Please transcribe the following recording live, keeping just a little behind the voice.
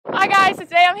guys, so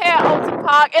today I'm here at Oulton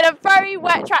Park in a very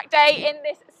wet track day in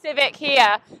this Civic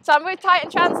here. So I'm with Titan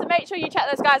Trans, so make sure you check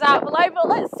those guys out below, but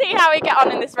let's see how we get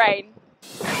on in this rain.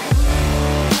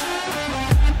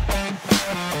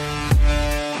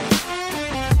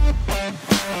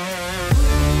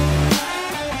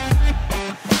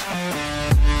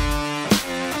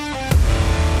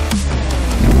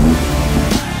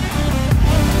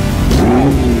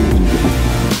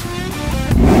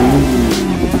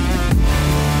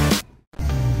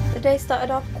 The day started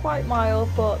off quite mild,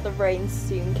 but the rain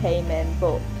soon came in,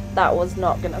 but that was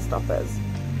not going to stop us.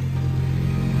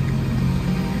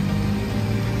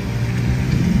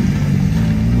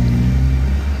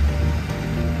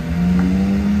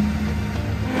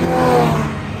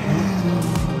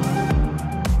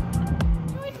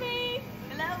 Join me!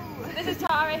 Hello! This is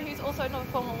Tara, who's also another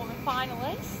Formula Woman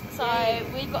finalist. So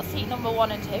we've got seat number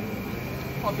 1 and 2.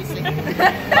 Obviously. I'm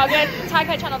going to tag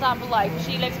her channel down below because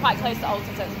she lives quite close to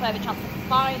Oulton, so it's a clever chance to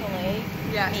finally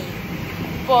meet.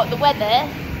 But the weather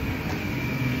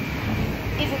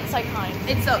isn't so kind.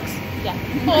 It sucks. Yeah.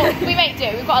 But we make do,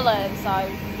 we've got to learn, so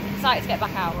excited to get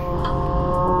back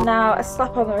out. Now, a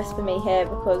slap on the wrist for me here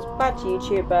because bad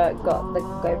YouTuber got the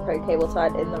GoPro cable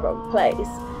tied in the wrong place.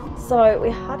 So we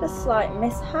had a slight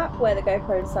mishap where the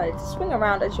GoPro decided to swing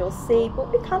around, as you'll see,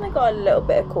 but we kind of got a little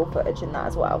bit of cool footage in that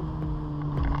as well.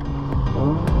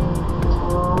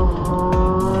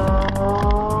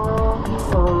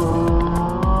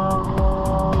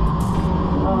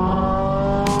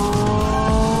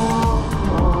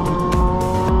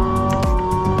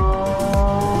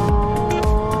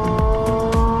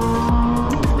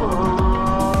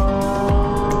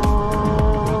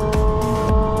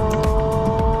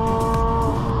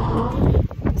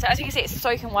 So as you can see, it's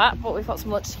soaking wet, but we've got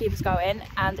some lunch to keep us going,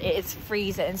 and it is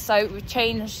freezing. So we've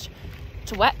changed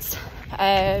to wet.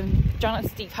 John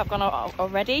and Steve have gone out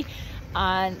already,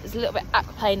 and there's a little bit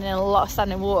aquaplaning and a lot of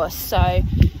standing water. So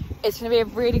it's going to be a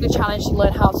really good challenge to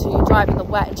learn how to drive in the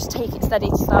wet and just take it steady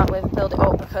to start with and build it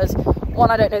up, because 1,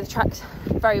 I don't know the track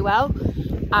very well,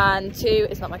 and 2,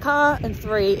 it's not my car, and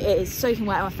 3, it is soaking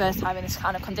wet my first time in this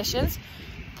kind of conditions.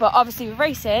 But obviously with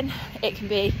racing, it can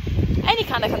be any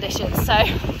kind of conditions, so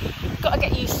got to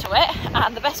get used to it,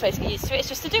 and the best way to get used to it is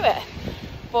just to do it.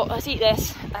 But let's eat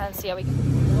this and see how we go.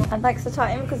 And thanks to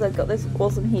Titan, because I've got this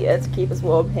awesome heater to keep us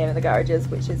warm here in the garages,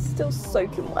 which is still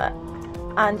soaking wet.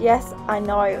 And yes, I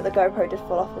know the GoPro did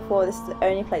fall off before. This is the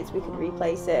only place we can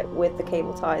replace it with the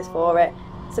cable ties for it.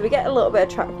 So we get a little bit of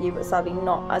track view, but sadly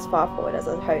not as far forward as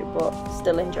I'd hoped, but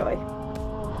still enjoy.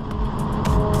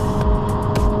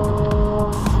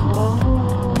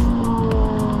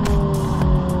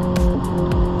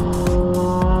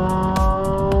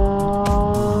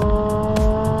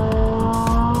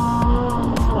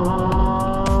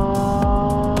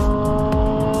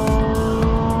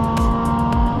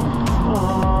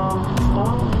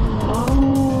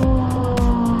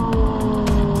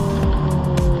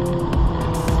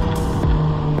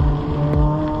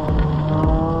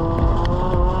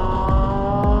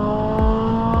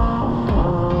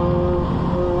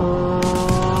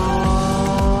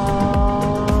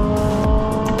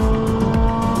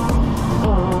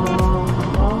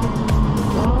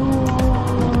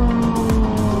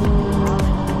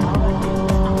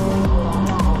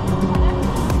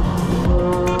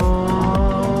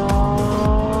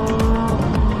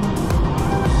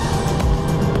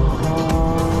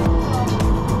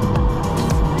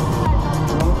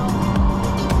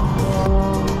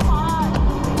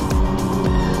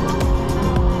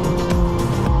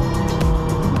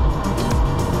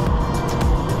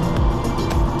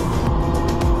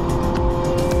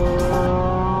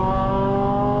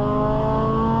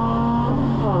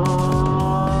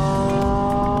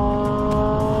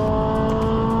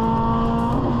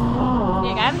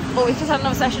 But we've just had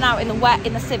another session out in the wet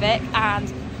in the Civic,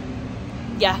 and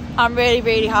yeah, I'm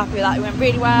really happy with that. It went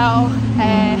really well.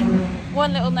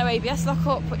 One little no ABS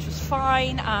lock-up, which was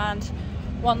fine, and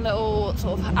one little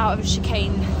sort of out of a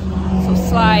chicane sort of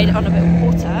slide on a bit of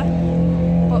water.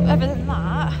 But other than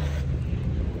that,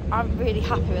 I'm really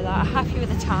happy with that. I'm happy with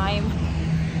the time,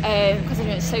 because I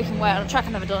know it's soaking wet on a track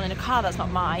I've never done in a car that's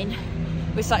not mine.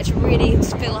 We started to really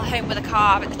feel at home with the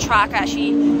car, with the track. I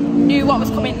actually knew what was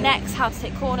coming next, how to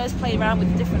take corners, played around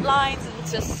with the different lines, and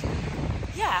just,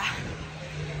 yeah.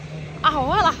 Oh,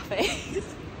 well happy.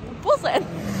 Buzzing.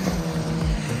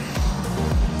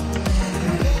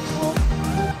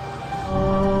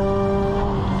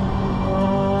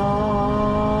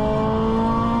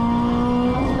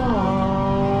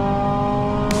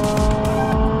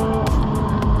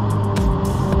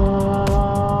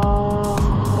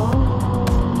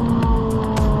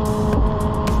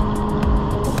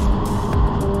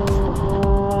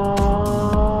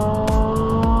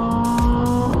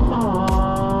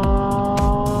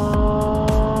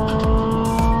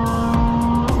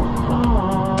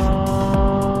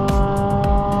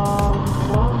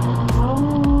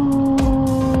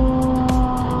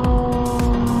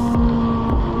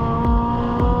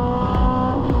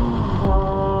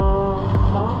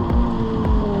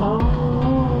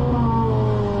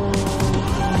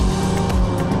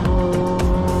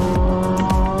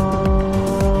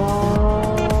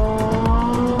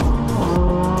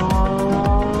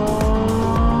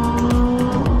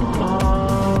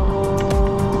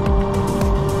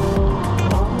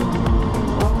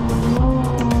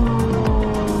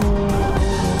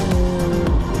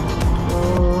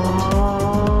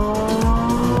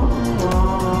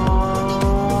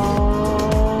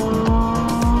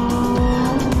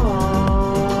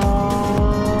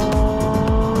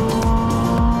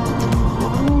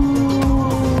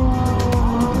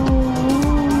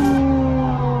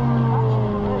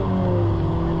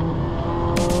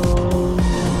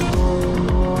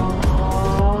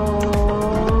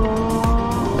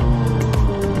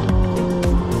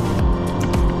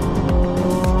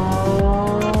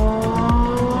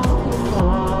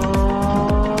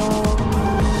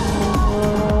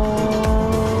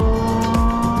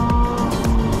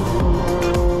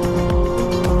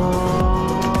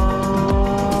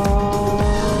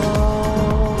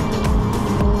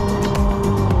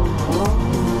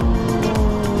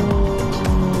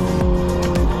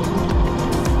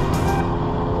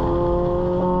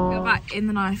 in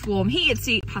the nice warm heated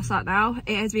seat past that now.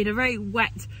 It has been a very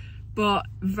wet but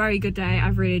very good day.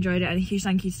 I've really enjoyed it, and a huge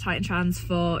thank you to Titan Trans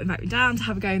for inviting me down to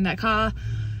have a go in their car.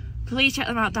 Please check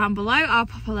them out down below. I'll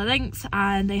pop all the links,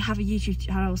 and they have a YouTube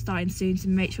channel starting soon, so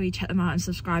make sure you check them out and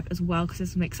subscribe as well, because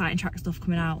there's some exciting track stuff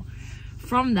coming out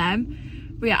from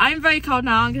them. But yeah, I'm very cold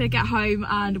now. I'm gonna get home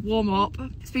and warm up.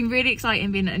 It's been really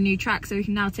exciting being at a new track, so we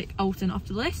can now tick Oulton off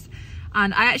the list.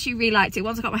 And I actually really liked it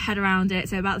once I got my head around it.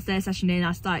 So about the third session in,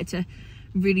 I started to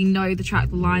really know the track,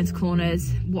 the lines,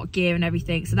 corners, what gear and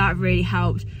everything. So that really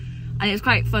helped. And it was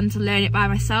quite fun to learn it by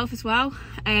myself as well.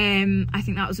 I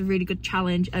think that was a really good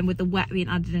challenge, and with the wet being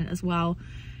added in as well.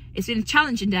 It's been a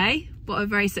challenging day, but a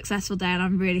very successful day, and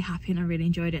I'm really happy and I really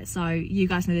enjoyed it. So you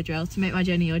guys know the drill. To make my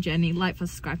journey your journey, like,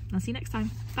 subscribe, and I'll see you next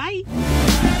time.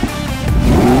 Bye.